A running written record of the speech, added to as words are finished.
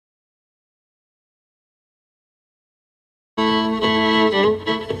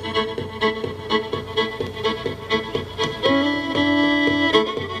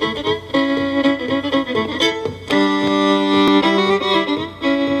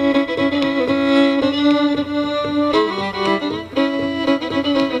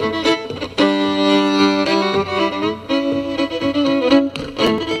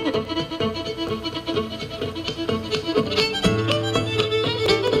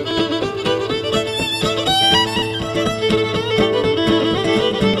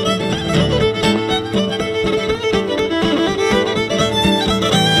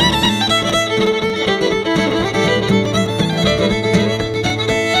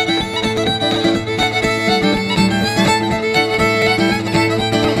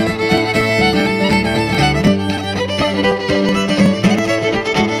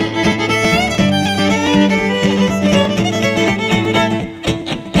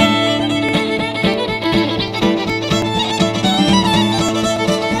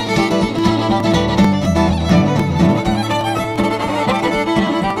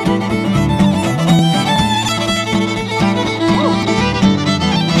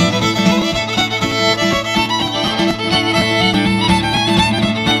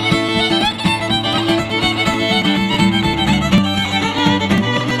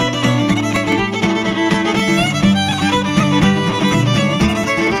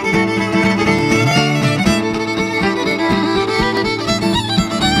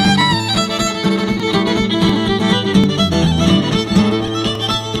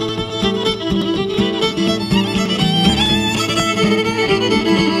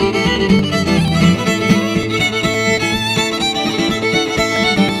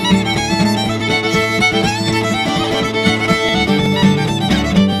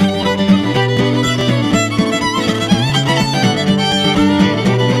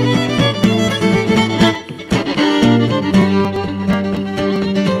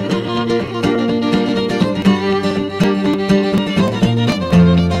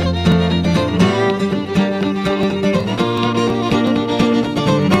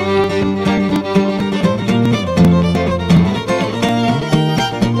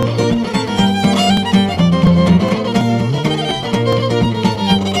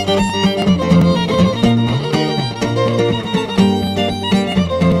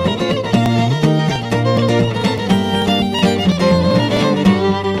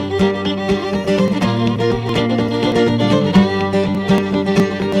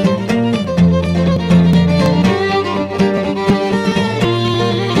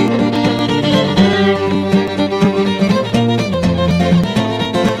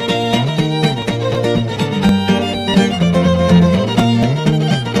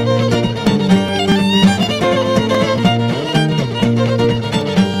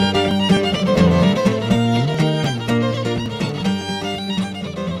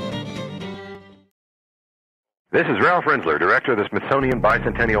This is Ralph Rensler, director of the Smithsonian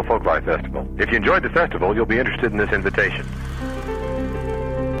Bicentennial Folklife Festival. If you enjoyed the festival, you'll be interested in this invitation.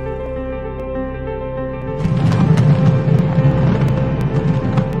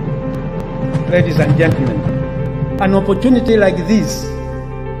 Ladies and gentlemen, an opportunity like this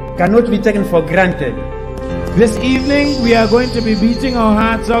cannot be taken for granted. This evening, we are going to be beating our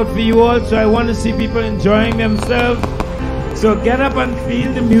hearts out for you all, so I want to see people enjoying themselves. So get up and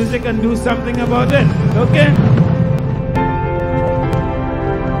feel the music and do something about it, okay?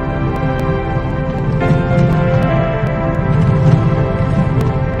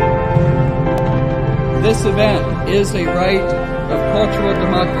 This event is a rite of cultural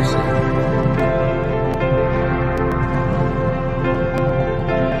democracy.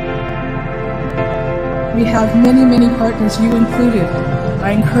 We have many, many partners, you included.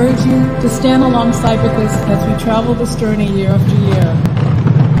 I encourage you to stand alongside with us as we travel this journey year after year.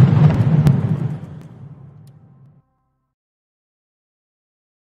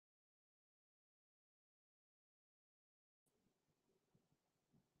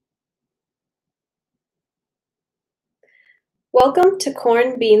 Welcome to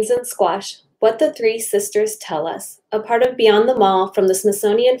Corn, Beans, and Squash, What the Three Sisters Tell Us, a part of Beyond the Mall from the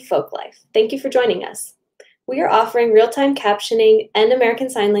Smithsonian Folklife. Thank you for joining us. We are offering real-time captioning and American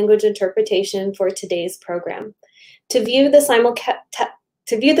Sign Language interpretation for today's program. To view the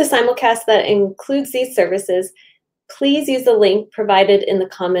simulcast that includes these services, please use the link provided in the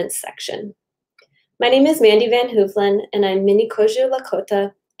comments section. My name is Mandy Van Heuvelen, and I'm Mnicoujou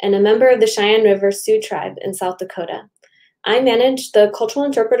Lakota and a member of the Cheyenne River Sioux Tribe in South Dakota. I manage the Cultural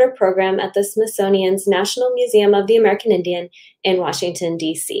Interpreter Program at the Smithsonian's National Museum of the American Indian in Washington,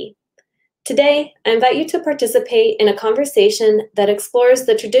 D.C. Today, I invite you to participate in a conversation that explores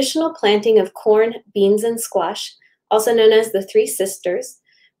the traditional planting of corn, beans, and squash, also known as the Three Sisters,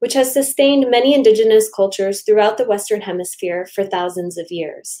 which has sustained many indigenous cultures throughout the Western Hemisphere for thousands of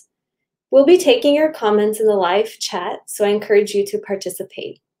years. We'll be taking your comments in the live chat, so I encourage you to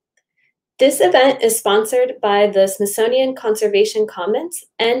participate. This event is sponsored by the Smithsonian Conservation Commons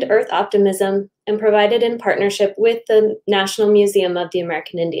and Earth Optimism and provided in partnership with the National Museum of the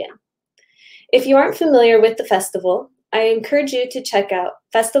American Indian. If you aren't familiar with the festival, I encourage you to check out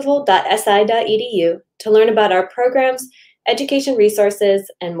festival.si.edu to learn about our programs, education resources,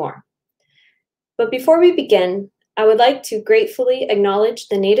 and more. But before we begin, I would like to gratefully acknowledge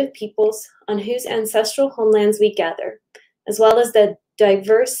the Native peoples on whose ancestral homelands we gather, as well as the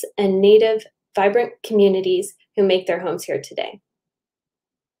diverse and Native vibrant communities who make their homes here today.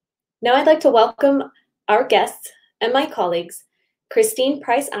 Now I'd like to welcome our guests and my colleagues, Christine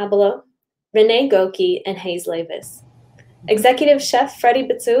Price-Abelow, Renee Gokey, and Lavis. Executive Chef Freddie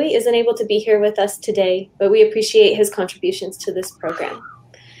Bitsui isn't able to be here with us today, but we appreciate his contributions to this program.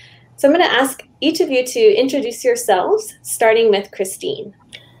 So I'm going to ask each of you to introduce yourselves, starting with Christine.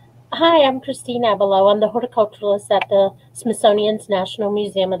 Hi, I'm Christine Abelow. I'm the horticulturist at the Smithsonian's National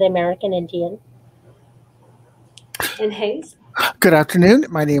Museum of the American Indian. And Hayes? Good afternoon.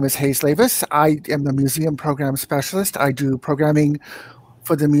 My name is Lavis. I am the museum program specialist. I do programming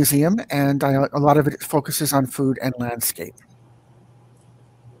for the museum, and a lot of it focuses on food and landscape.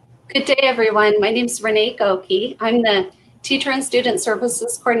 Good day, everyone. My name is Renee Gokey. I'm the Teacher and Student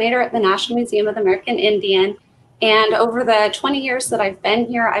Services Coordinator at the National Museum of the American Indian. And over the 20 years that I've been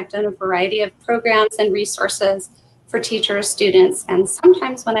here, I've done a variety of programs and resources for teachers, students, and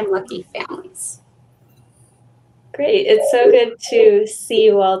sometimes, when I'm lucky, families. Great. It's so good to see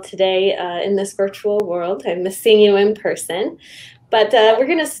you all today in this virtual world. I miss seeing you in person. But we're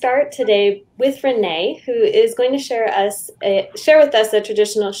going to start today with Renee, who is going to share with us a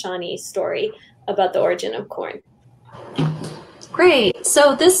traditional Shawnee story about the origin of corn. Great.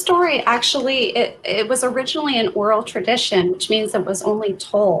 So this story actually, it was originally an oral tradition, which means it was only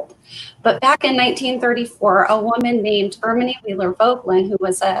told. But back in 1934, a woman named Erminie Wheeler Vogelin, who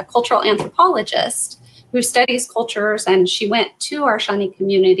was a cultural anthropologist who studies cultures, and she went to our Shawnee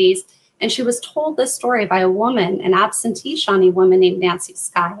communities, and she was told this story by a woman, an absentee Shawnee woman named Nancy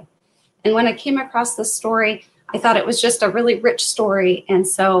Skye. And when I came across this story, I thought it was just a really rich story. And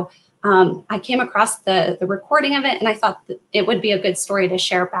so I came across the recording of it, and I thought that it would be a good story to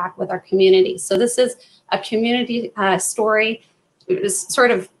share back with our community. So this is a community story. It was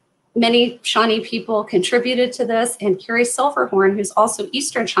sort of many Shawnee people contributed to this, and Carrie Silverhorn, who's also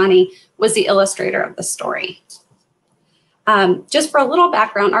Eastern Shawnee, was the illustrator of the story. Just for a little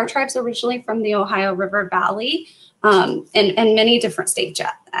background, our tribe's originally from the Ohio River Valley and many different states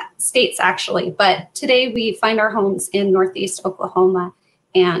actually. But today we find our homes in Northeast Oklahoma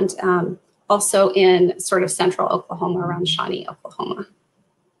and also in sort of central Oklahoma around Shawnee, Oklahoma.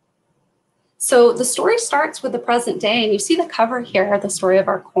 So the story starts with the present day, and you see the cover here, the story of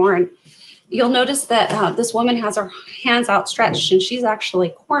our corn. You'll notice that this woman has her hands outstretched, and she's actually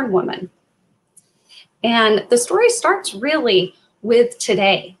Corn Woman. And the story starts really with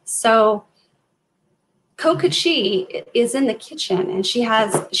today. So Kokachee is in the kitchen, and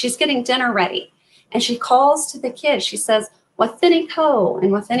she's getting dinner ready, and she calls to the kids. She says, "Wathiniko,"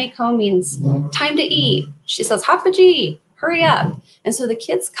 and Wathiniko means time to eat. She says, "Hapaji, hurry up." And so the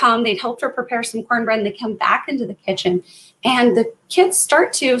kids come, they'd helped her prepare some cornbread, and they come back into the kitchen, and the kids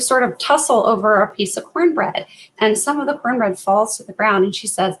start to sort of tussle over a piece of cornbread, and some of the cornbread falls to the ground, and she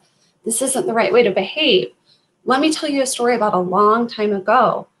says, "This isn't the right way to behave. Let me tell you a story about a long time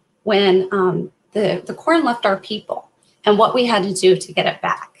ago when the corn left our people and what we had to do to get it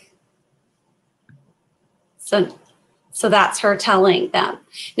back." So that's her telling them.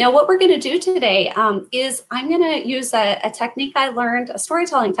 Now, what we're going to do today is I'm going to use a technique I learned, a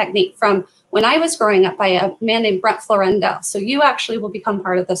storytelling technique from when I was growing up by a man named Brent Florendo. So you actually will become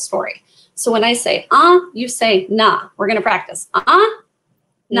part of the story. So when I say you say nah. We're going to practice.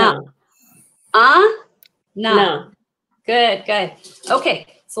 Nah. Nah. Good. Okay,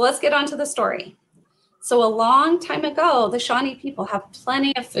 so let's get on to the story. So a long time ago, the Shawnee people have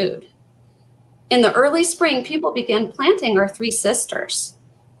plenty of food. In the early spring, people began planting our three sisters,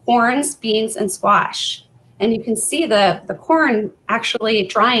 corns, beans, and squash. And you can see the corn actually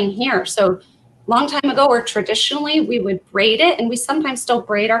drying here. So long time ago, or traditionally, we would braid it, and we sometimes still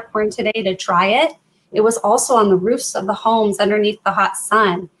braid our corn today to dry it. It was also on the roofs of the homes underneath the hot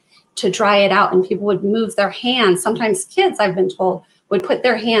sun to dry it out, and people would move their hands. Sometimes kids, I've been told, would put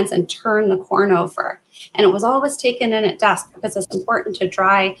their hands and turn the corn over. And it was always taken in at dusk because it's important to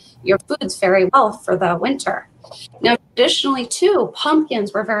dry your foods very well for the winter. Now, traditionally too,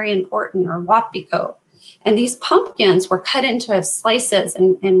 pumpkins were very important, or wapiko. And these pumpkins were cut into slices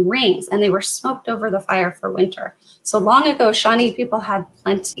and rings, and they were smoked over the fire for winter. So long ago, Shawnee people had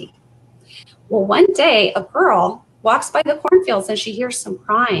plenty. Well, one day a girl walks by the cornfields and she hears some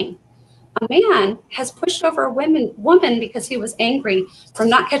crying. A man has pushed over a woman because he was angry from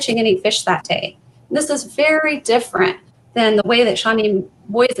not catching any fish that day. This is very different than the way that Shawnee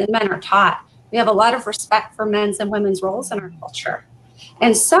boys and men are taught. We have a lot of respect for men's and women's roles in our culture.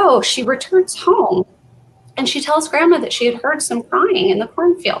 And so she returns home and she tells Grandma that she had heard some crying in the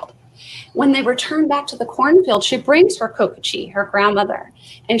cornfield. When they return back to the cornfield, she brings her Kokachee, her grandmother,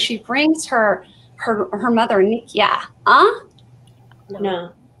 and she brings her mother, Nikia.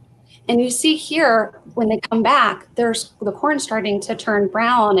 No. And you see here, when they come back, there's the corn starting to turn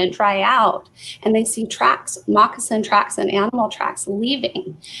brown and dry out. And they see tracks, moccasin tracks and animal tracks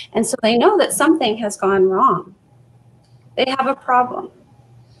leaving. And so they know that something has gone wrong. They have a problem.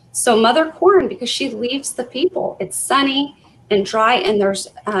 So Mother Corn, because she leaves the people, it's sunny and dry, and there's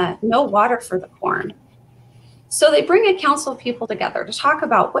no water for the corn. So they bring a council of people together to talk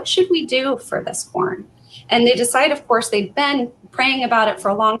about what should we do for this corn. And they decide, of course, they've been praying about it for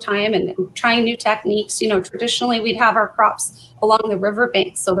a long time and trying new techniques. You know, traditionally we'd have our crops along the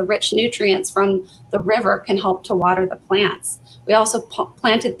riverbanks, so the rich nutrients from the river can help to water the plants. We also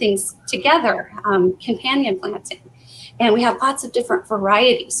planted things together, companion planting. And we have lots of different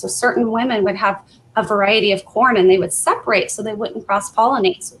varieties. So certain women would have a variety of corn and they would separate so they wouldn't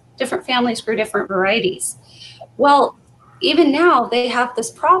cross-pollinate. So different families grew different varieties. Well, even now they have this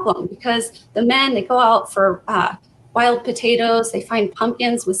problem because the men, they go out for wild potatoes, they find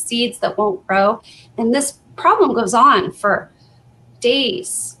pumpkins with seeds that won't grow. And this problem goes on for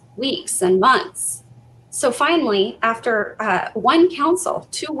days, weeks, and months. So finally, after one council,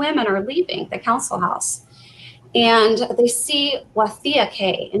 two women are leaving the council house. And they see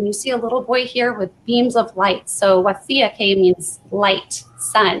Wathiake, and you see a little boy here with beams of light. So Wathiake means light,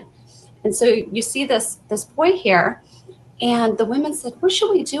 sun. And so you see this boy here, and the women said, what should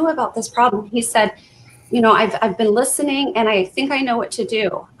we do about this problem? He said, you know, I've been listening and I think I know what to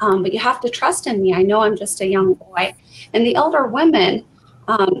do, but you have to trust in me. I know I'm just a young boy. And the elder women,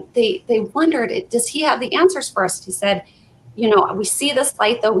 they wondered, does he have the answers for us? He said, you know, we see this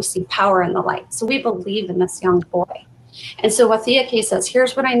light though, we see power in the light. So we believe in this young boy. And so Wathiake says,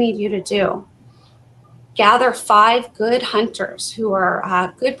 here's what I need you to do. Gather 5 good hunters who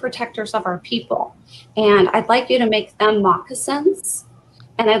are good protectors of our people. And I'd like you to make them moccasins.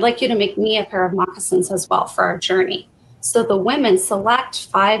 And I'd like you to make me a pair of moccasins as well for our journey. So the women select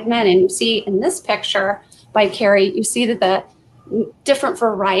 5 men. And you see in this picture by Carrie, you see that the different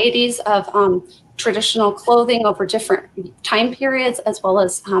varieties of traditional clothing over different time periods, as well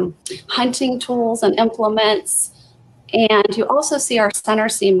as hunting tools and implements. And you also see our center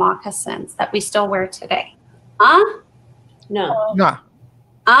seam moccasins that we still wear today. No. No.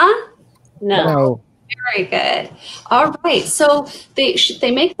 No. Very good. All right. So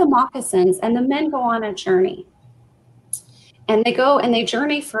they make the moccasins, and the men go on a journey. And they go and they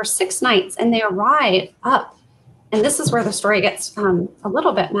journey for 6 nights, and they arrive up. And this is where the story gets a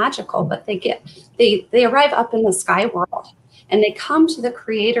little bit magical, but they arrive up in the sky world, and they come to the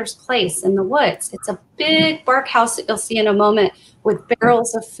Creator's place in the woods. It's a big bark house that you'll see in a moment with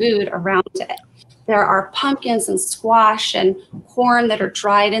barrels of food around it. There are pumpkins and squash and corn that are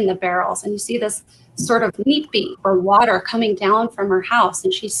dried in the barrels. And you see this sort of nipi or water coming down from her house,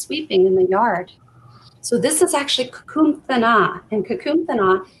 and she's sweeping in the yard. So this is actually Kukumthana, and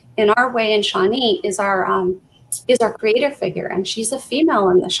Kukumthana in our way in Shawnee is our creator figure, and she's a female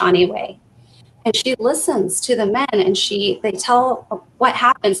in the Shawnee way. And she listens to the men, and they tell what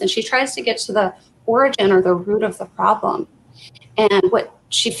happens, and she tries to get to the origin or the root of the problem. And what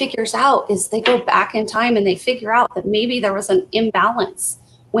she figures out is they go back in time, and they figure out that maybe there was an imbalance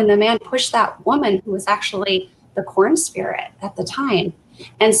when the man pushed that woman who was actually the corn spirit at the time.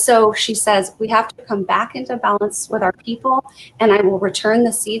 And so she says, we have to come back into balance with our people, and I will return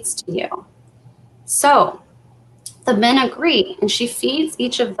the seeds to you. So the men agree, and she feeds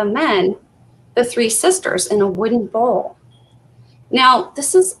each of the men the 3 sisters in a wooden bowl. Now,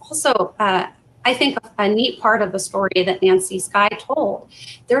 this is also, I think, a neat part of the story that Nancy Skye told.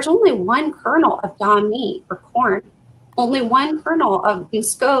 There's only 1 kernel of dami, or corn, only 1 kernel of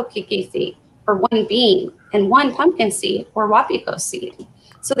Mnicoujou, or 1 bean, and 1 pumpkin seed, or wapiko seed.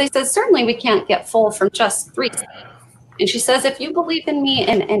 So they said, certainly we can't get full from just 3 seeds. And she says, if you believe in me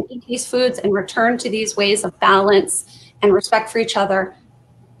and eat these foods and return to these ways of balance and respect for each other,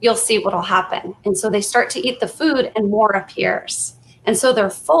 you'll see what'll happen. And so they start to eat the food, and more appears. And so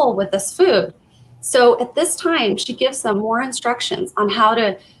they're full with this food. So at this time, she gives them more instructions on how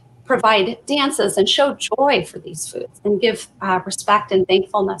to provide dances and show joy for these foods, and give respect and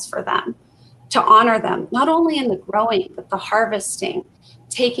thankfulness for them, to honor them, not only in the growing, but the harvesting,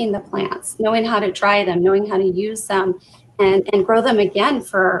 taking the plants, knowing how to dry them, knowing how to use them, and grow them again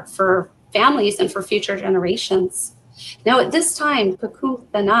for families and for future generations. Now at this time,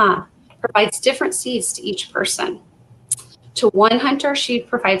 Kukumthana provides different seeds to each person. To one hunter, she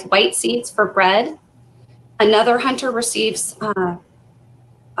provides white seeds for bread. Another hunter receives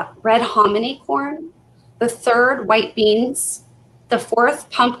red hominy corn. The third, white beans. The fourth,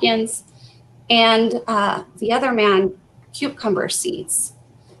 pumpkins. And the other man, cucumber seeds.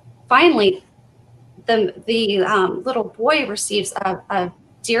 Finally, the little boy receives a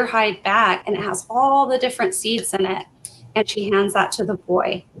deer hide bag, and it has all the different seeds in it. And she hands that to the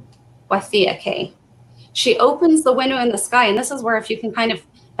boy, Wathiake. She opens the window in the sky, and this is where, if you can kind of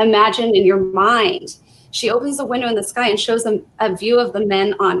imagine in your mind, she opens the window in the sky and shows them a view of the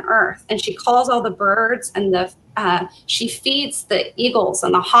men on earth. And she calls all the birds, and she feeds the eagles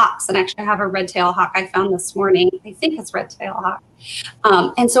and the hawks. And actually I have a red-tailed hawk I found this morning. I think it's red-tailed hawk.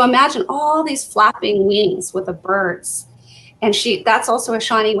 And so imagine all these flapping wings with the birds. And that's also a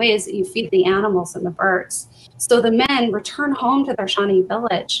Shawnee way, is that you feed the animals and the birds. So the men return home to their Shawnee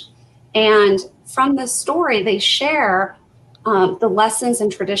village. And from this story, they share the lessons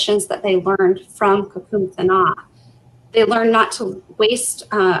and traditions that they learned from Kukumthana. They learn not to waste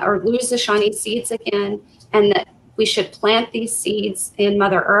or lose the Shawnee seeds again, and that we should plant these seeds in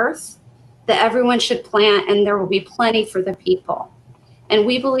Mother Earth, that everyone should plant, and there will be plenty for the people. And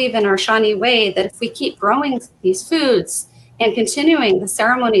we believe in our Shawnee way that if we keep growing these foods and continuing the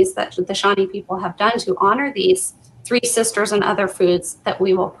ceremonies that the Shawnee people have done to honor these 3 sisters and other foods, that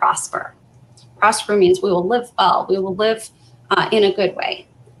we will prosper. Prosper means we will live well. We will live in a good way.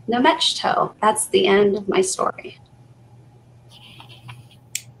 Namechto, that's the end of my story.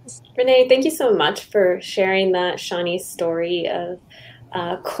 Renee, thank you so much for sharing that Shawnee story of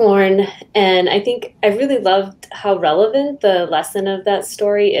corn. And I think I really loved how relevant the lesson of that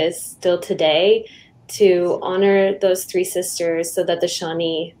story is still today, to honor those 3 sisters so that the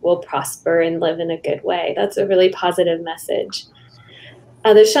Shawnee will prosper and live in a good way. That's a really positive message.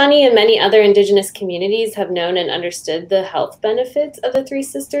 The Shawnee and many other Indigenous communities have known and understood the health benefits of the 3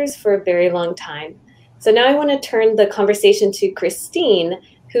 sisters for a very long time. So now I want to turn the conversation to Christine,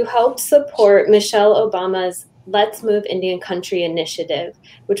 who helped support Michelle Obama's Let's Move Indian Country initiative,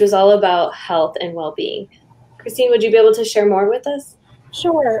 which was all about health and well-being. Christine, would you be able to share more with us?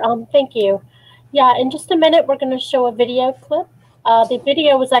 Sure, thank you. Yeah, in just a minute, we're going to show a video clip. The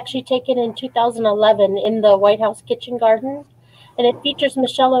video was actually taken in 2011 in the White House kitchen garden, and it features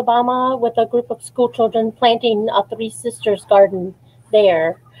Michelle Obama with a group of school children planting a 3 sisters garden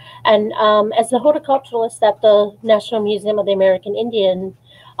there. And as the horticulturalist at the National Museum of the American Indian,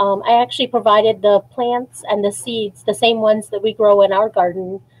 I actually provided the plants and the seeds, the same ones that we grow in our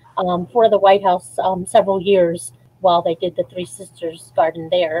garden, for the White House several years while they did the Three Sisters Garden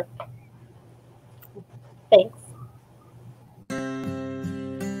there. Thanks.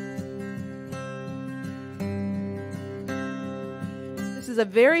 This is a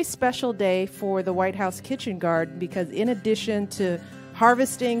very special day for the White House Kitchen Garden because in addition to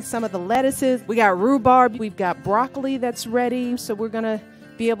harvesting some of the lettuces, we got rhubarb, we've got broccoli that's ready, so we're going to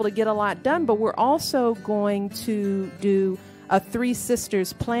be able to get a lot done, but we're also going to do a Three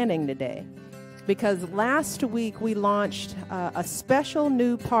Sisters planting today because last week we launched a special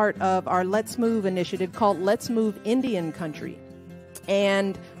new part of our Let's Move initiative called Let's Move Indian Country.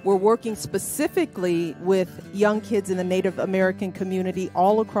 And we're working specifically with young kids in the Native American community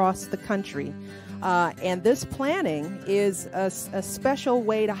all across the country. And this planning is a special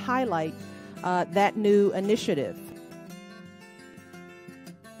way to highlight that new initiative.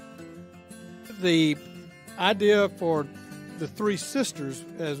 The idea for the Three Sisters,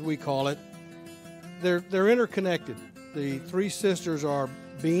 as we call it, they're interconnected. The Three Sisters are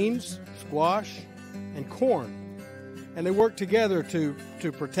beans, squash, and corn. And they work together to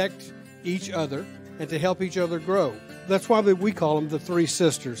protect each other and to help each other grow. That's why we call them the Three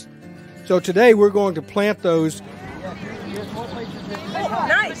Sisters. So today we're going to plant those.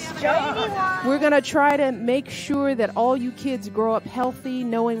 Nice, Joe. We're going to try to make sure that all you kids grow up healthy,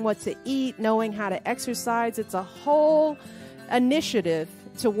 knowing what to eat, knowing how to exercise. It's a whole initiative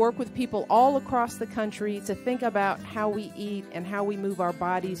to work with people all across the country to think about how we eat and how we move our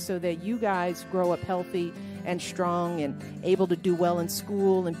bodies so that you guys grow up healthy and strong and able to do well in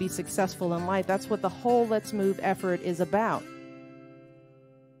school and be successful in life. That's what the whole Let's Move effort is about.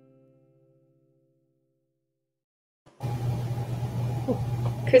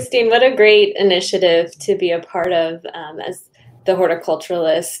 Christine, what a great initiative to be a part of as the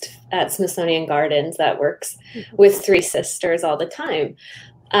horticulturalist at Smithsonian Gardens that works with Three Sisters all the time.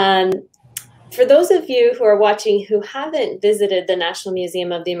 For those of you who are watching who haven't visited the National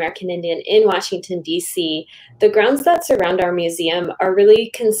Museum of the American Indian in Washington, D.C., the grounds that surround our museum are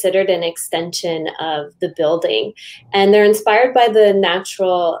really considered an extension of the building. And they're inspired by the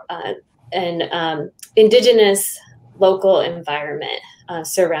natural and indigenous local environment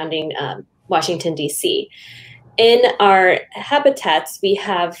surrounding Washington, D.C. In our habitats, we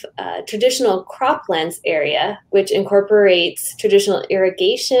have a traditional croplands area, which incorporates traditional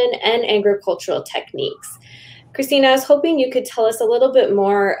irrigation and agricultural techniques. Christine, I was hoping you could tell us a little bit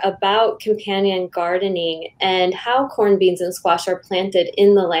more about companion gardening and how corn, beans, and squash are planted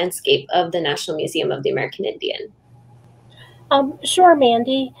in the landscape of the National Museum of the American Indian. Sure,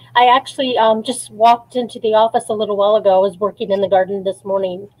 Mandy. I actually just walked into the office a little while ago. I was working in the garden this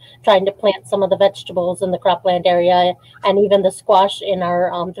morning, trying to plant some of the vegetables in the cropland area and even the squash in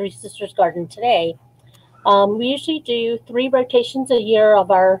our Three Sisters garden today. We usually do 3 rotations a year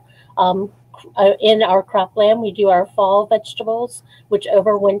of our in our cropland. We do our fall vegetables, which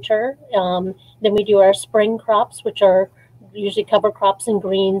overwinter. Then we do our spring crops, which are usually cover crops and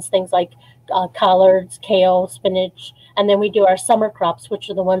greens, things like collards, kale, spinach. And then we do our summer crops, which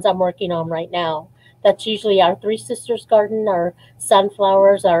are the ones I'm working on right now. That's usually our Three Sisters garden, our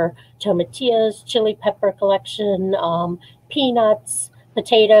sunflowers, our tomatillas, chili pepper collection, peanuts,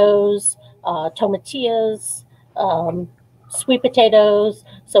 potatoes, tomatillas, sweet potatoes.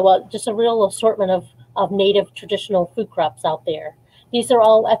 So just a real assortment of native traditional food crops out there. These are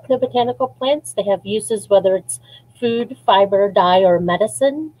all ethnobotanical plants. They have uses, whether it's food, fiber, dye, or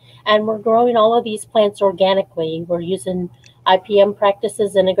medicine. And we're growing all of these plants organically. We're using IPM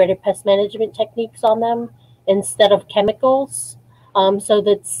practices, integrated pest management techniques on them instead of chemicals, so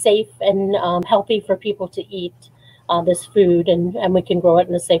that it's safe and healthy for people to eat this food, and we can grow it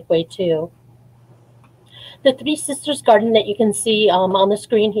in a safe way too. The Three Sisters garden that you can see on the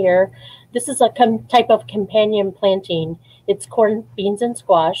screen here, this is a type of companion planting. It's corn, beans, and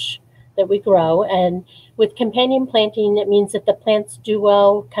squash that we grow. And with companion planting, it means that the plants do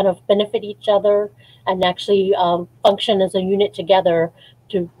well, kind of benefit each other, and actually function as a unit together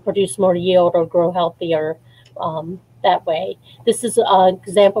to produce more yield or grow healthier that way. This is an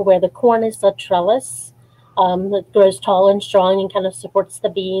example where the corn is a trellis that grows tall and strong and kind of supports the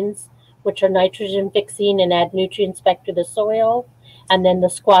beans, which are nitrogen fixing and add nutrients back to the soil. And then the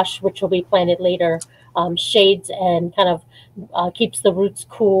squash, which will be planted later, shades and kind of keeps the roots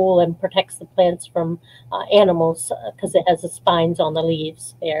cool and protects the plants from animals because it has the spines on the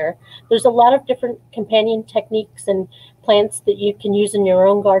leaves there. There's a lot of different companion techniques and plants that you can use in your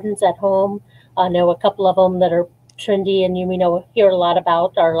own gardens at home. I know a couple of them that are trendy and you may hear a lot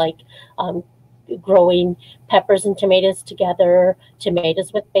about are like growing peppers and tomatoes together,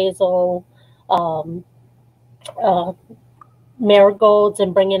 tomatoes with basil, marigolds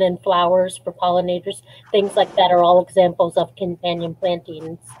and bringing in flowers for pollinators, things like that are all examples of companion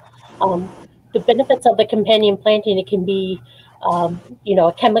plantings. The benefits of the companion planting, it can be, you know,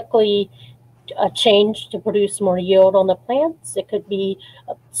 a chemically change to produce more yield on the plants. It could be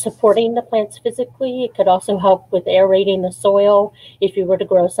supporting the plants physically. It could also help with aerating the soil. If you were to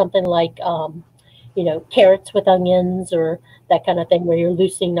grow something like, you know, carrots with onions or that kind of thing where you're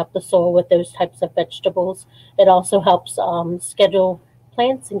loosening up the soil with those types of vegetables. It also helps schedule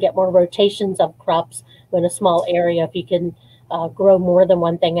plants and get more rotations of crops in a small area if you can grow more than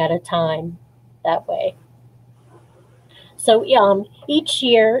one thing at a time that way. So each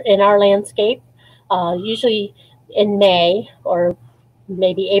year in our landscape, usually in May or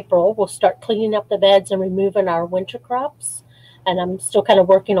maybe April, we'll start cleaning up the beds and removing our winter crops. And I'm still kind of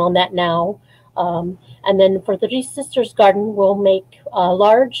working on that now. And then for the Three Sisters Garden, we'll make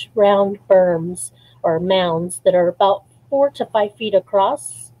large round berms or mounds that are about 4 to 5 feet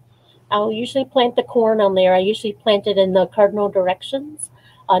across. I'll usually plant the corn on there. I usually plant it in the cardinal directions,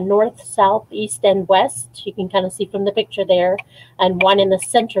 north, south, east, and west. You can kind of see from the picture there, and one in the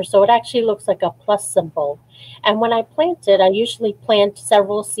center. So it actually looks like a plus symbol. And when I plant it, I usually plant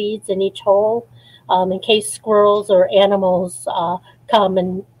several seeds in each hole in case squirrels or animals come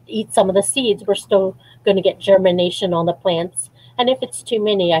and eat some of the seeds. We're still going to get germination on the plants. And if it's too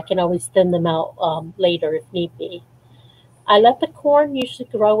many, I can always thin them out later if need be. I let the corn usually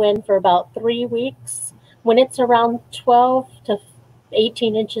grow in for about 3 weeks. When it's around 12 to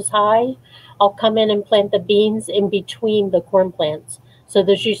 18 inches high, I'll come in and plant the beans in between the corn plants. So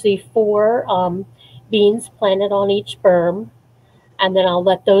there's usually 4 beans planted on each berm. And then I'll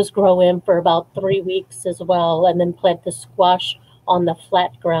let those grow in for about 3 weeks as well, and then plant the squash on the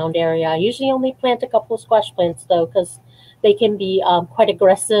flat ground area. I usually only plant a couple of squash plants though, because they can be quite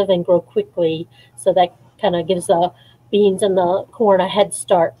aggressive and grow quickly. So that kind of gives the beans and the corn a head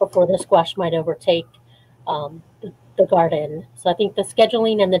start before the squash might overtake the garden. So I think the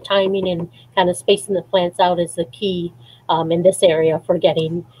scheduling and the timing and kind of spacing the plants out is the key in this area for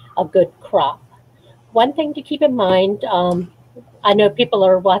getting a good crop. One thing to keep in mind, I know people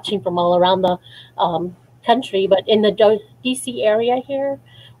are watching from all around the country, but in the DC area here,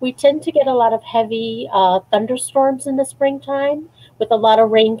 we tend to get a lot of heavy thunderstorms in the springtime with a lot of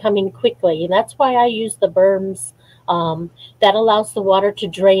rain coming quickly. And that's why I use the berms. That allows the water to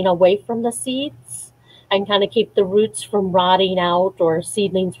drain away from the seeds and kind of keep the roots from rotting out or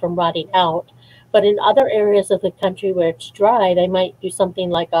seedlings from rotting out. But in other areas of the country where it's dry, they might do something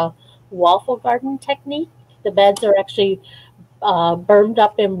like a waffle garden technique. The beds are actually bermed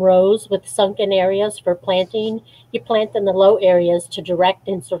up in rows with sunken areas for planting. You plant in the low areas to direct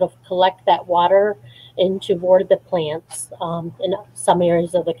and sort of collect that water in toward the plants in some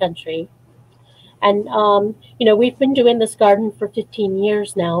areas of the country. And, you know, we've been doing this garden for 15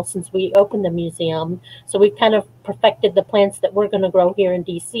 years now since we opened the museum. So we've kind of perfected the plants that we're going to grow here in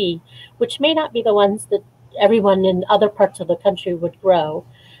DC, which may not be the ones that everyone in other parts of the country would grow.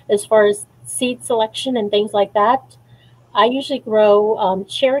 As far as seed selection and things like that, I usually grow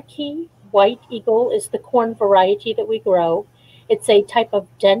Cherokee White Eagle is the corn variety that we grow. It's a type of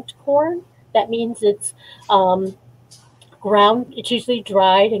dent corn. That means it's it's usually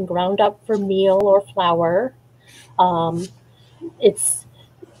dried and ground up for meal or flour. It's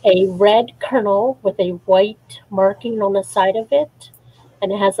a red kernel with a white marking on the side of it,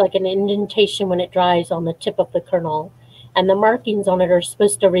 and it has like an indentation when it dries on the tip of the kernel. And the markings on it are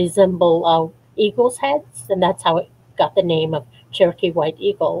supposed to resemble eagle's heads, and that's how it got the name of Cherokee White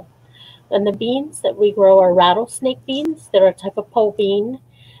Eagle. And the beans that we grow are rattlesnake beans. They're a type of pole bean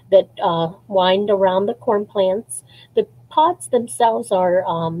that wind around the corn plants. The pods themselves are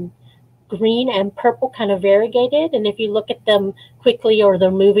green and purple, kind of variegated. And if you look at them quickly or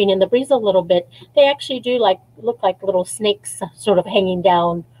they're moving in the breeze a little bit, they actually do look like little snakes sort of hanging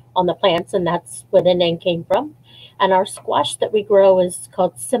down on the plants, and that's where the name came from. And our squash that we grow is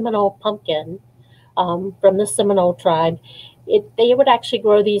called Seminole pumpkin from the Seminole tribe. They would actually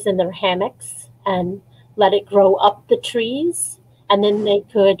grow these in their hammocks and let it grow up the trees, and then they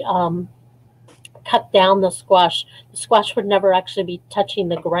could cut down the squash. The squash would never actually be touching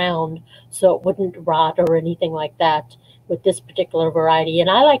the ground, so it wouldn't rot or anything like that with this particular variety. And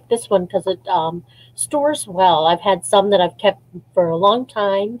I like this one because it stores well. I've had some that I've kept for a long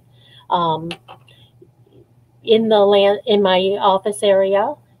time in my office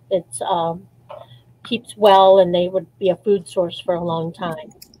area. It's keeps well, and they would be a food source for a long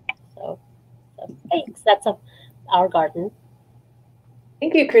time. So thanks. That's our garden.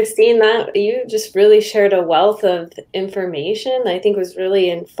 Thank you, Christine. That you just really shared a wealth of information that I think was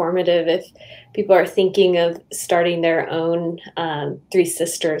really informative if people are thinking of starting their own Three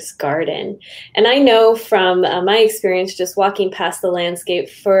Sisters garden. And I know from my experience just walking past the landscape,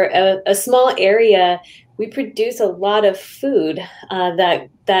 for a small area, we produce a lot of food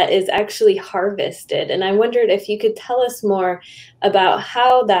that is actually harvested. And I wondered if you could tell us more about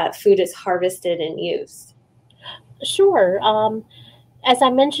how that food is harvested and used. Sure. As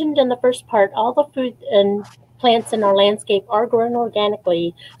I mentioned in the first part, all the food and plants in our landscape are grown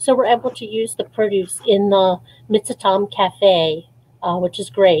organically, so we're able to use the produce in the Mnicoujou Cafe, which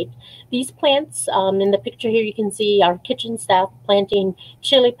is great. These plants, in the picture here, you can see our kitchen staff planting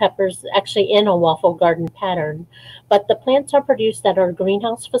chili peppers actually in a waffle garden pattern. But the plants are produced at our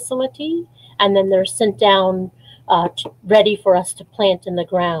greenhouse facility, and then they're sent down ready for us to plant in the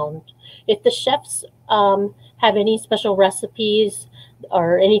ground. If the chefs have any special recipes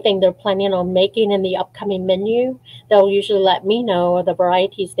or anything they're planning on making in the upcoming menu, they'll usually let me know the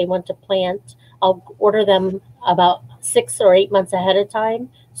varieties they want to plant. I'll order them about 6 or 8 months ahead of time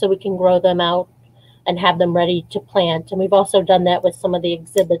so we can grow them out and have them ready to plant. And we've also done that with some of the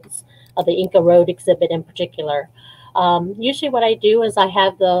exhibits, the Inca Road exhibit in particular. Usually what I do is I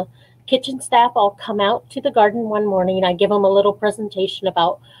have the kitchen staff all come out to the garden one morning. I give them a little presentation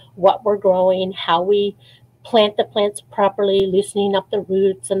about what we're growing, how we plant the plants properly, loosening up the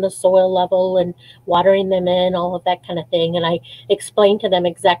roots and the soil level and watering them in, all of that kind of thing. And I explain to them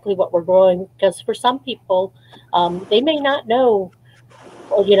exactly what we're growing, because for some people, they may not know,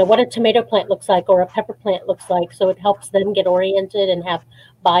 what a tomato plant looks like or a pepper plant looks like. So it helps them get oriented and have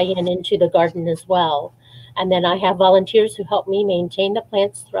buy-in into the garden as well. And then I have volunteers who help me maintain the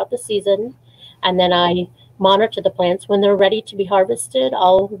plants throughout the season. And then I monitor the plants. When they're ready to be harvested,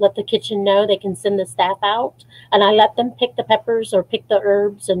 I'll let the kitchen know. They can send the staff out, and I let them pick the peppers or pick the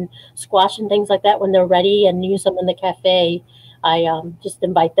herbs and squash and things like that when they're ready and use them in the cafe. I just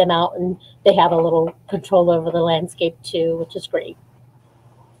invite them out, and they have a little control over the landscape too, which is great.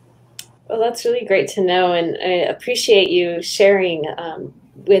 Well, that's really great to know, and I appreciate you sharing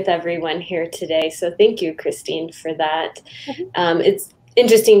with everyone here today. So thank you, Christine, for that. It's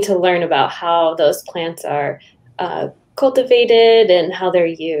interesting to learn about how those plants are cultivated and how they're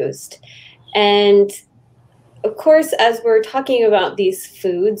used. And of course, as we're talking about these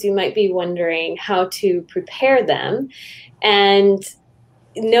foods, you might be wondering how to prepare them. And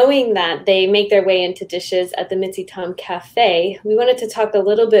knowing that they make their way into dishes at the Mnicoujou Cafe, we wanted to talk a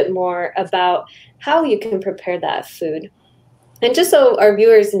little bit more about how you can prepare that food. And just so our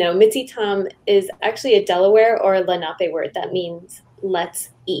viewers know, Mnicoujou is actually a Delaware or a Lenape word that means let's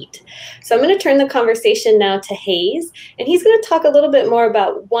eat. So I'm going to turn the conversation now to Hayes, and he's going to talk a little bit more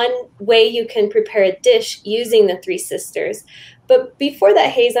about one way you can prepare a dish using the Three Sisters. But before that,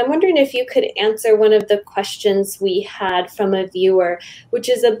 Hayes, I'm wondering if you could answer one of the questions we had from a viewer, which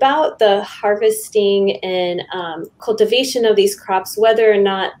is about the harvesting and cultivation of these crops, whether or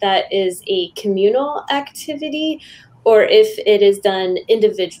not that is a communal activity or if it is done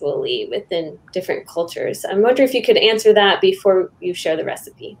individually within different cultures. I'm wondering if you could answer that before you share the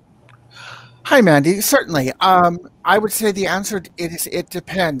recipe. Hi, Mandy. Certainly. I would say the answer is it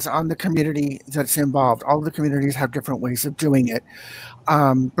depends on the community that's involved. All the communities have different ways of doing it.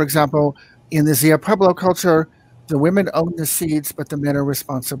 For example, in the Zia Pueblo culture, the women own the seeds, but the men are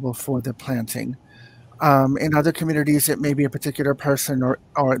responsible for the planting. In other communities, it may be a particular person or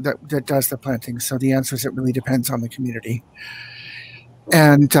that does the planting. So the answer is it really depends on the community.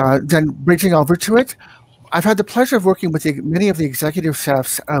 And then bridging over to it, I've had the pleasure of working with many of the executive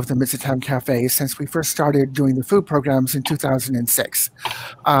chefs of the Mnicoujou Cafe since we first started doing the food programs in 2006.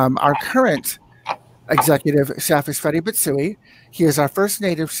 Our current executive chef is Freddie Bitsui. He is our first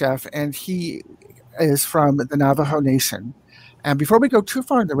native chef, and he is from the Navajo Nation. And before we go too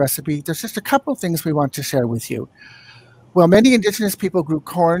far in the recipe, there's just a couple of things we want to share with you. While many indigenous people grew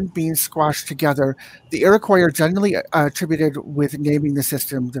corn, beans, squash together, the Iroquois are generally attributed with naming the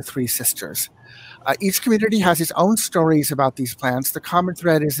system the Three Sisters. Each community has its own stories about these plants. The common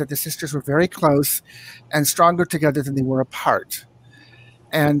thread is that the sisters were very close and stronger together than they were apart.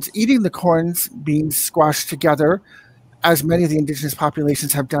 And eating the corns, beans, squash together, as many of the indigenous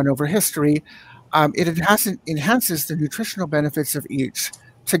populations have done over history, it enhances the nutritional benefits of each.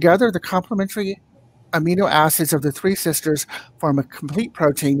 Together, the complementary amino acids of the Three Sisters form a complete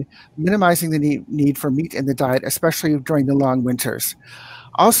protein, minimizing the need for meat in the diet, especially during the long winters.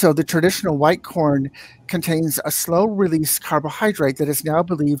 Also, the traditional white corn contains a slow-release carbohydrate that is now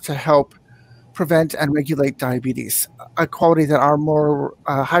believed to help prevent and regulate diabetes, a quality that our more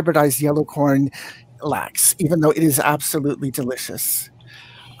hybridized yellow corn lacks, even though it is absolutely delicious.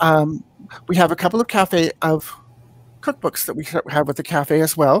 We have a couple of cookbooks that we have with the cafe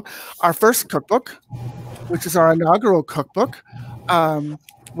as well. Our first cookbook, which is our inaugural cookbook,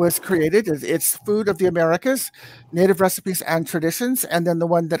 was created. It's Food of the Americas, Native Recipes and Traditions. And then the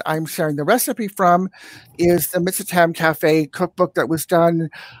one that I'm sharing the recipe from is the Mitzitam Cafe cookbook that was done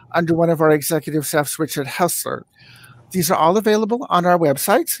under one of our executive chefs, Richard Hessler. These are all available on our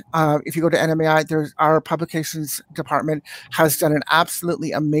website. If you go to NMAI, our publications department has done an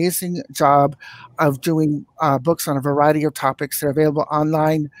absolutely amazing job of doing books on a variety of topics. They're available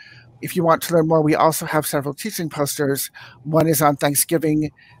online. If you want to learn more, we also have several teaching posters. One is on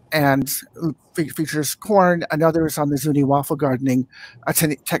Thanksgiving and features corn. Another is on the Zuni waffle gardening, a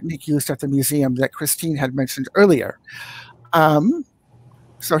technique used at the museum that Christine had mentioned earlier.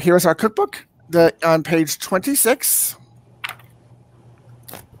 So here's our cookbook. On page 26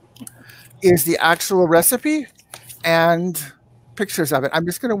 is the actual recipe and pictures of it. I'm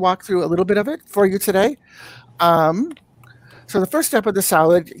just going to walk through a little bit of it for you today. So the first step of the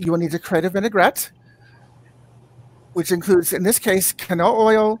salad, you will need to create a vinaigrette, which includes, in this case, canola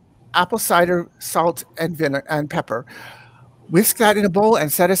oil, apple cider, salt, and vinegar and pepper. Whisk that in a bowl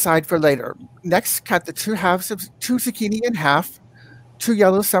and set aside for later. Next, cut the 2 halves of 2 zucchini in half, 2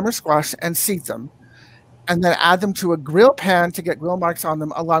 yellow summer squash, and seed them. And then add them to a grill pan to get grill marks on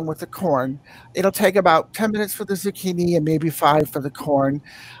them along with the corn. It'll take about 10 minutes for the zucchini and maybe 5 for the corn.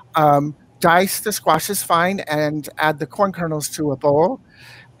 Dice the squashes fine and add the corn kernels to a bowl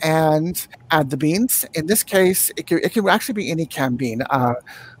and add the beans. In this case, it can actually be any canned bean.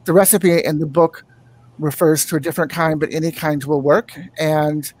 The recipe in the book refers to a different kind, but any kind will work.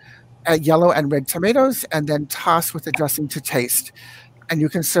 And add yellow and red tomatoes and then toss with the dressing to taste. And you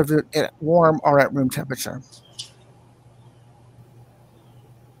can serve it warm or at room temperature.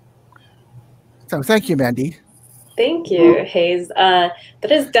 So thank you, Mandy. Thank you, Hayes. That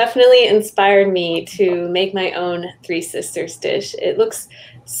has definitely inspired me to make my own Three Sisters dish. It looks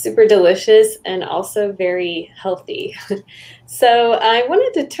super delicious and also very healthy. So I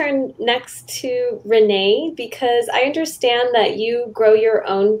wanted to turn next to Renee because I understand that you grow your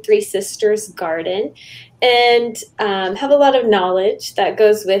own Three Sisters garden and have a lot of knowledge that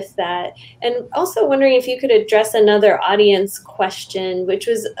goes with that. And also wondering if you could address another audience question, which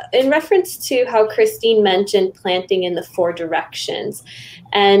was in reference to how Christine mentioned planting in the 4 directions.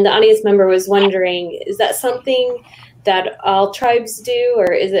 And the audience member was wondering, is that something that all tribes do,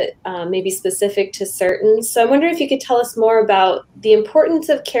 or is it maybe specific to certain? So I'm wondering if you could tell us more about the importance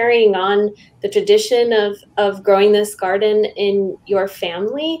of carrying on the tradition of growing this garden in your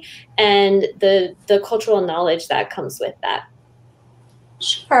family and the cultural knowledge that comes with that.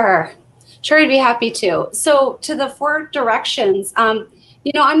 Sure, I'd be happy to. So to the 4 directions,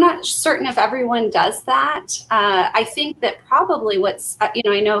 you know, I'm not certain if everyone does that. I think that probably what's, you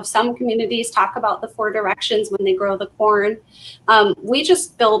know, I know some communities talk about the 4 directions when they grow the corn. We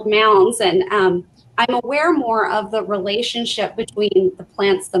just build mounds, and I'm aware more of the relationship between the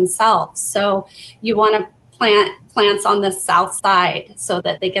plants themselves. So you want to plant plants on the south side so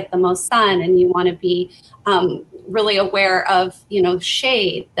that they get the most sun, and you want to be really aware of, you know,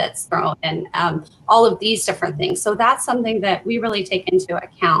 shade that's thrown and all of these different things. So that's something that we really take into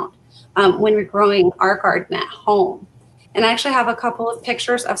account when we're growing our garden at home. And I actually have a couple of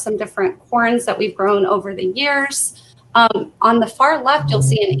pictures of some different corns that we've grown over the years. On the far left, you'll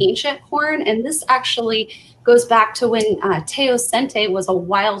see an ancient corn, and this actually goes back to when teosinte was a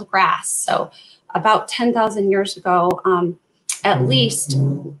wild grass. So about 10,000 years ago, at least,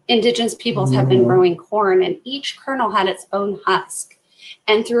 indigenous peoples have been growing corn, and each kernel had its own husk.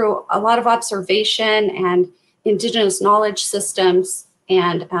 And through a lot of observation and indigenous knowledge systems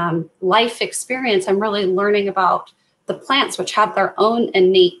and life experience, I'm really learning about the plants, which have their own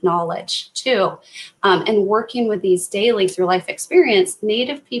innate knowledge too. And working with these daily through life experience,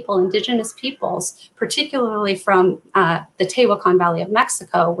 Native people, indigenous peoples, particularly from the Tehuacan Valley of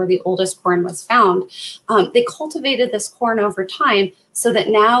Mexico, where the oldest corn was found, they cultivated this corn over time so that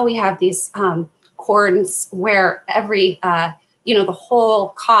now we have these corns where every, you know, the whole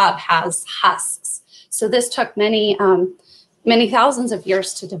cob has husks. So this took many thousands of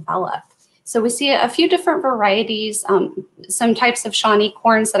years to develop. So we see a few different varieties, some types of Shawnee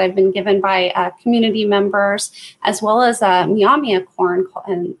corns that have been given by community members, as well as Miamia corn,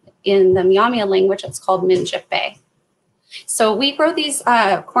 and in the Miamia language, it's called Minjipe. So we grow these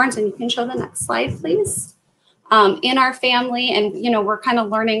corns, and you can show the next slide, please, in our family. And, you know, we're kind of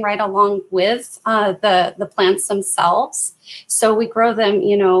learning right along with the plants themselves. So we grow them,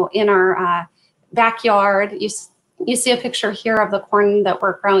 you know, in our backyard. You see a picture here of the corn that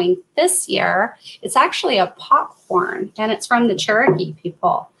we're growing this year. It's actually a popcorn, and it's from the Cherokee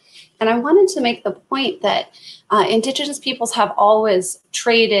people. And I wanted to make the point that Indigenous peoples have always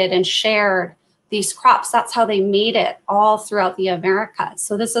traded and shared these crops. That's how they made it all throughout the Americas.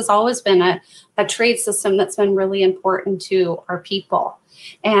 So this has always been a trade system that's been really important to our people.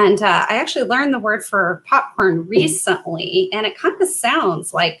 And I actually learned the word for popcorn recently, and it kind of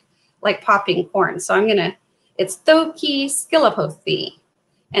sounds like popping corn. So it's Thoki Skillapothi.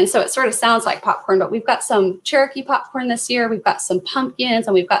 And so it sort of sounds like popcorn, but we've got some Cherokee popcorn this year. We've got some pumpkins,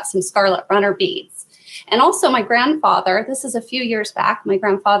 and we've got some scarlet runner beads. And also my grandfather, this is a few years back, my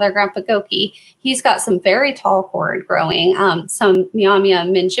grandfather, Grandpa Gokey, he's got some very tall gourd growing, some Miamia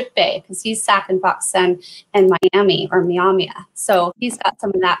Minjipe, because he's Sac and Fox and Miami, or Miamia. So he's got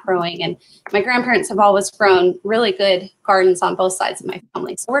some of that growing. And my grandparents have always grown really good gardens on both sides of my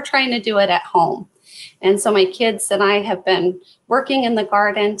family. So we're trying to do it at home. And so my kids and I have been working in the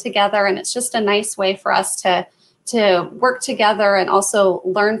garden together, and it's just a nice way for us to work together and also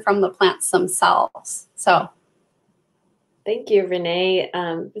learn from the plants themselves. So thank you, Renee.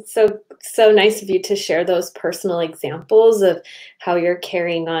 It's so nice of you to share those personal examples of how you're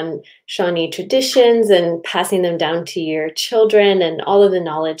carrying on Shawnee traditions and passing them down to your children and all of the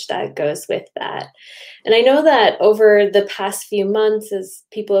knowledge that goes with that. And I know that over the past few months, as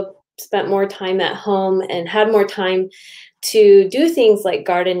people have spent more time at home and had more time to do things like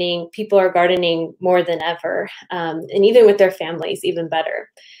gardening, people are gardening more than ever, and even with their families, even better.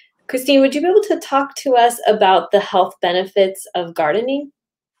 Christine, would you be able to talk to us about the health benefits of gardening?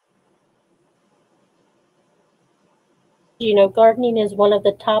 You know, gardening is one of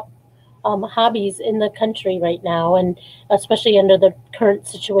the top hobbies in the country right now, and especially under the current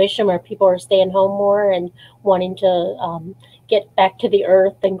situation where people are staying home more and wanting to get back to the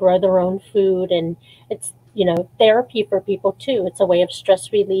earth and grow their own food. And it's, you know, therapy for people too. It's a way of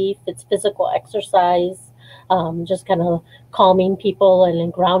stress relief. It's physical exercise, just kind of calming people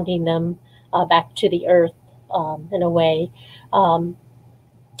and grounding them back to the earth in a way.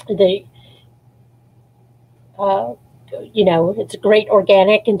 You know, it's great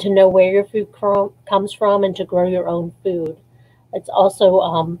organic, and to know where your food comes from and to grow your own food. It's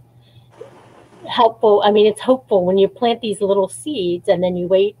also helpful. I mean, it's hopeful when you plant these little seeds and then you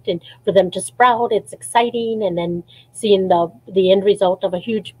wait for them to sprout. It's exciting, and then seeing the end result of a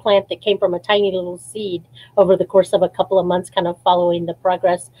huge plant that came from a tiny little seed over the course of a couple of months, kind of following the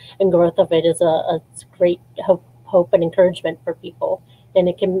progress and growth of it, is a great hope and encouragement for people. And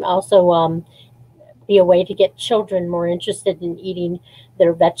it can also be a way to get children more interested in eating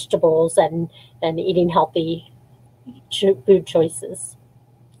their vegetables and eating healthy food choices.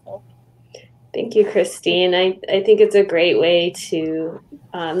 Thank you, Christine. I think it's a great way to,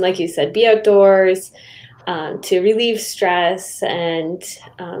 like you said, be outdoors, to relieve stress and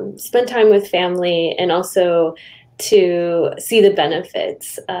spend time with family, and also to see the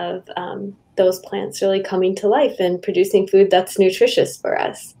benefits of those plants really coming to life and producing food that's nutritious for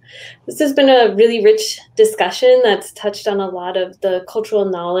us. This has been a really rich discussion that's touched on a lot of the cultural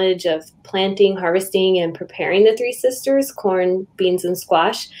knowledge of planting, harvesting, and preparing the Three Sisters, corn, beans, and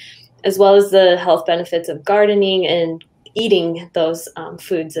squash, as well as the health benefits of gardening and eating those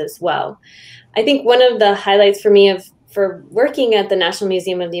foods as well. I think one of the highlights for me for working at the National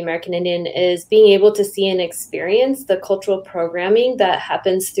Museum of the American Indian is being able to see and experience the cultural programming that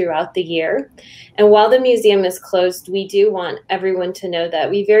happens throughout the year. And while the museum is closed, we do want everyone to know that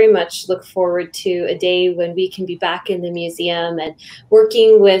we very much look forward to a day when we can be back in the museum and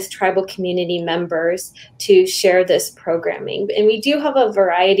working with tribal community members to share this programming. And we do have a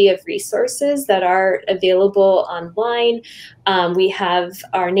variety of resources that are available online. We have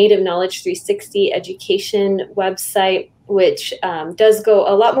our Native Knowledge 360 education website, which does go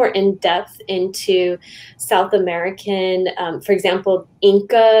a lot more in depth into South American, for example,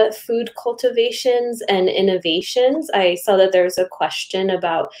 Inca food cultivations and innovations. I saw that there was a question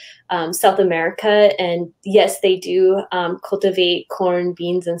about South America, and yes, they do cultivate corn,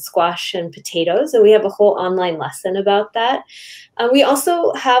 beans, and squash and potatoes, and we have a whole online lesson about that. We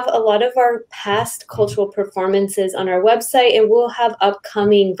also have a lot of our past cultural performances on our website, and we'll have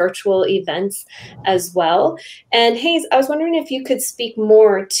upcoming virtual events as well. And Hayes, I was wondering if you could speak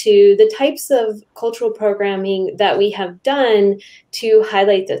more to the types of cultural programming that we have done to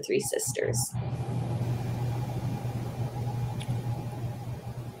highlight the Three Sisters.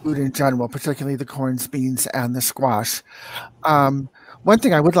 Food in general, particularly the corns, beans, and the squash. One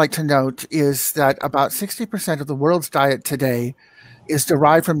thing I would like to note is that about 60% of the world's diet today is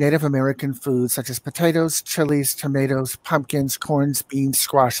derived from Native American foods such as potatoes, chilies, tomatoes, pumpkins, corns, beans,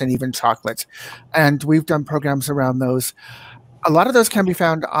 squash, and even chocolate. And we've done programs around those. A lot of those can be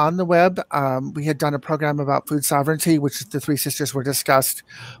found on the web. We had done a program about food sovereignty, which the three sisters were discussed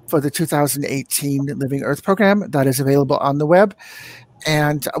for the 2018 Living Earth program. That is available on the web.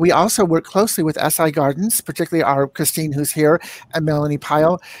 And we also work closely with SI Gardens, particularly our Christine, who's here, and Melanie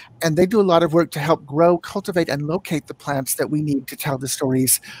Pyle. And they do a lot of work to help grow, cultivate, and locate the plants that we need to tell the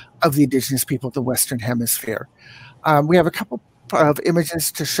stories of the Indigenous people of the Western Hemisphere. We have a couple of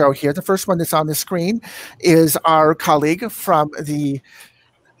images to show here. The first one that's on the screen is our colleague from the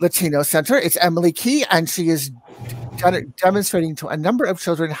Latino Center. It's Emily Key, and she is demonstrating to a number of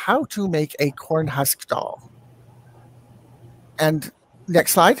children how to make a corn husk doll. And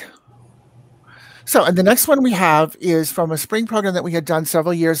next slide. So, and the next one we have is from a spring program that we had done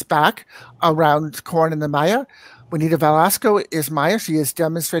several years back around corn and the Maya. Juanita Velasco is Maya. She is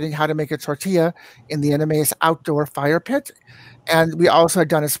demonstrating how to make a tortilla in the NMAI's outdoor fire pit. And we also had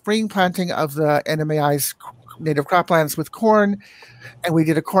done a spring planting of the NMAI's native croplands with corn. And we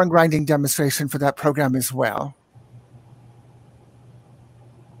did a corn grinding demonstration for that program as well.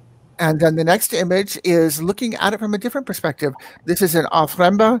 And then the next image is looking at it from a different perspective. This is an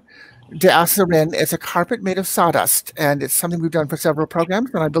ofrenda de azuren. It's a carpet made of sawdust, and it's something we've done for several programs,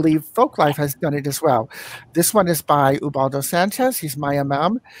 and I believe Folklife has done it as well. This one is by Ubaldo Sanchez. He's Maya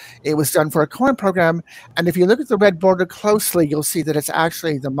Mam. It was done for a corn program, and if you look at the red border closely, you'll see that it's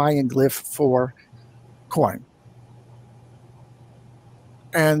actually the Mayan glyph for corn.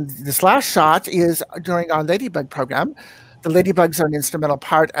 And this last shot is during our Ladybug program. The ladybugs are an instrumental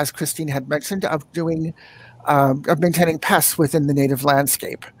part, as Christine had mentioned, of doing, of maintaining pests within the native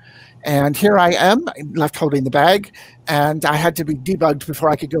landscape. And here I am, left holding the bag, and I had to be debugged before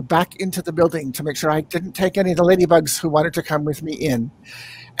I could go back into the building to make sure I didn't take any of the ladybugs who wanted to come with me in.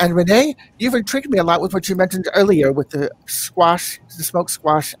 And Renee, you've intrigued me a lot with what you mentioned earlier with the squash, the smoked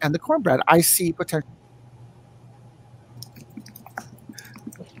squash, and the cornbread. I see potential.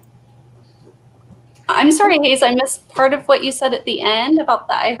 I'm sorry, Hayes, I missed part of what you said at the end about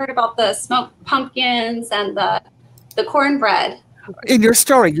the, I heard about the smoked pumpkins and the cornbread. In your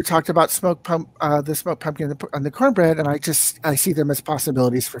story, you talked about the smoked pumpkin and the cornbread, and I see them as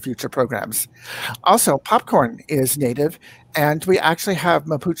possibilities for future programs. Also, popcorn is native, and we actually have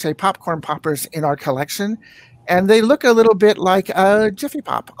Mapuche popcorn poppers in our collection, and they look a little bit like a Jiffy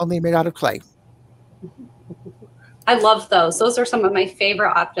Pop, only made out of clay. I love those. Those are some of my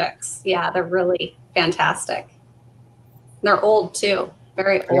favorite objects. Yeah, they're really fantastic. They're old too,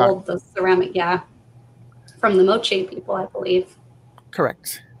 very old. The ceramic, yeah, from the Moche people, I believe.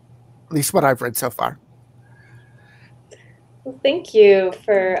 Correct. At least what I've read so far. Well, thank you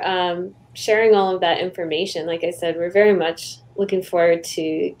for sharing all of that information. Like I said, we're very much looking forward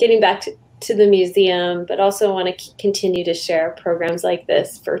to getting back to the museum, but also want to continue to share programs like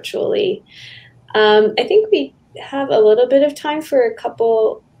this virtually. I think we have a little bit of time for a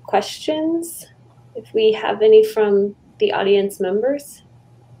couple questions, if we have any from the audience members.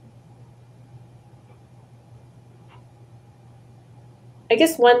 I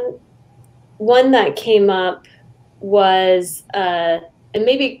guess one that came up was, and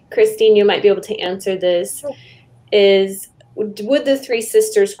maybe Christine, you might be able to answer this, is would the Three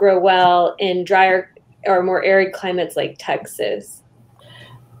Sisters grow well in drier or more arid climates like Texas?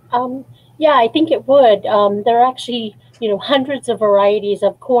 Yeah, I think it would. There are actually, hundreds of varieties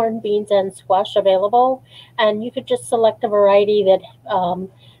of corn, beans, and squash available, and you could just select a variety that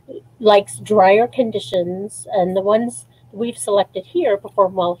likes drier conditions, and the ones we've selected here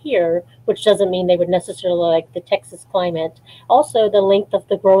perform well here, which doesn't mean they would necessarily like the Texas climate. Also, the length of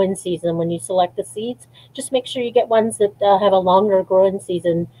the growing season when you select the seeds, just make sure you get ones that have a longer growing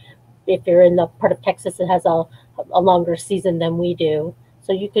season. If you're in the part of Texas that has a longer season than we do.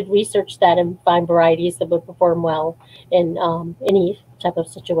 So you could research that and find varieties that would perform well in any type of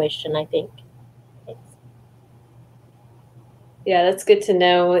situation, I think. Yeah, that's good to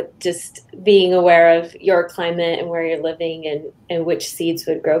know, just being aware of your climate and where you're living and which seeds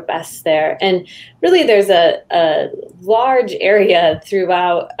would grow best there. And really there's a large area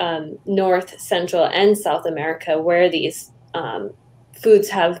throughout North, Central, and South America where these foods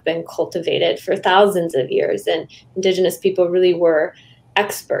have been cultivated for thousands of years. And Indigenous people really were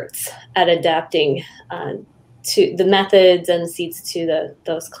experts at adapting to the methods and seeds to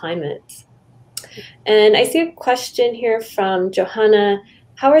those climates. And I see a question here from Johanna.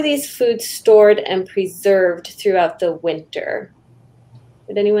 How are these foods stored and preserved throughout the winter?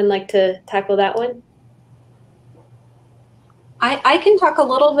 Would anyone like to tackle that one? I can talk a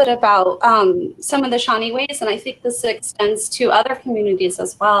little bit about some of the Shawnee ways, and I think this extends to other communities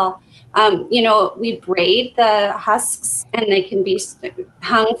as well. We braid the husks, and they can be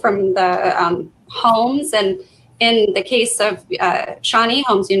hung from the homes and in the case of Shawnee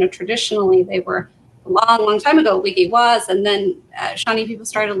homes, you know, traditionally they were a long time ago, wiggy was, and then Shawnee people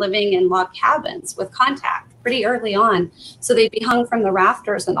started living in log cabins with contact pretty early on. So they'd be hung from the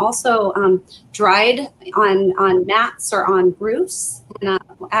rafters and also dried on mats or on roofs. And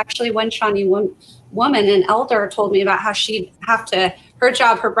actually one Shawnee woman, an elder, told me about how she'd have to, her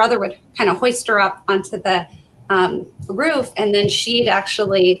job, her brother would kind of hoist her up onto the roof, and then she'd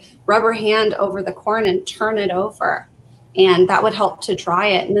actually rub her hand over the corn and turn it over. And that would help to dry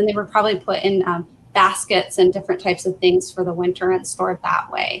it. And then they were probably put in baskets and different types of things for the winter and stored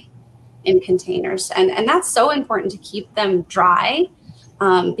that way in containers. And that's so important to keep them dry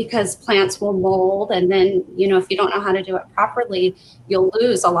because plants will mold. And then, you know, if you don't know how to do it properly, you'll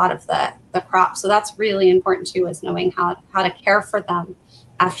lose a lot of the crop. So that's really important too, is knowing how to care for them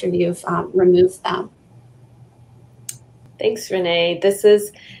after you've removed them. Thanks, Renee. This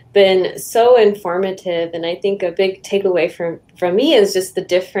has been so informative, and I think a big takeaway from me is just the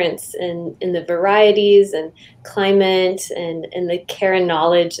difference in the varieties and climate and the care and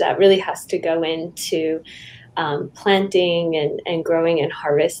knowledge that really has to go into planting and growing and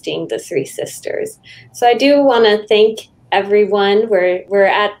harvesting the Three Sisters. So I do want to thank everyone. We're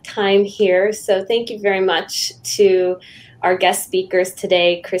at time here, so thank you very much to our guest speakers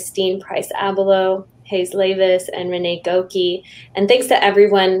today, Christine Price-Abelow, Lavis, and Renee Gokey. And thanks to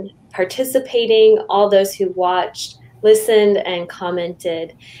everyone participating, all those who watched, listened, and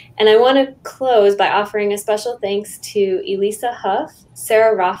commented. And I want to close by offering a special thanks to Elisa Huff,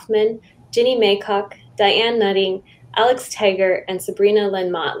 Sarah Rothman, Ginny Maycock, Diane Nutting, Alex Teger, and Sabrina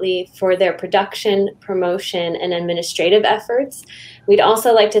Lynn Motley for their production, promotion, and administrative efforts. We'd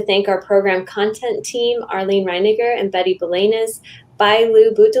also like to thank our program content team, Arlene Reiniger and Betty Belenas,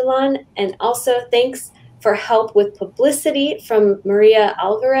 Bailu Budalan, and also thanks for help with publicity from Maria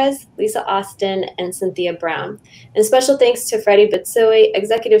Alvarez, Lisa Austin, and Cynthia Brown. And special thanks to Freddie Bitsui,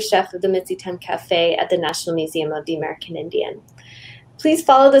 executive chef of the Mitzitem Cafe at the National Museum of the American Indian. Please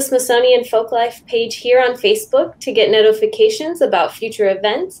follow the Smithsonian Folklife page here on Facebook to get notifications about future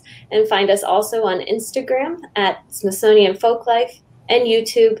events, and find us also on Instagram at Smithsonian Folklife and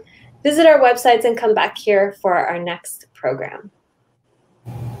YouTube. Visit our websites and come back here for our next program.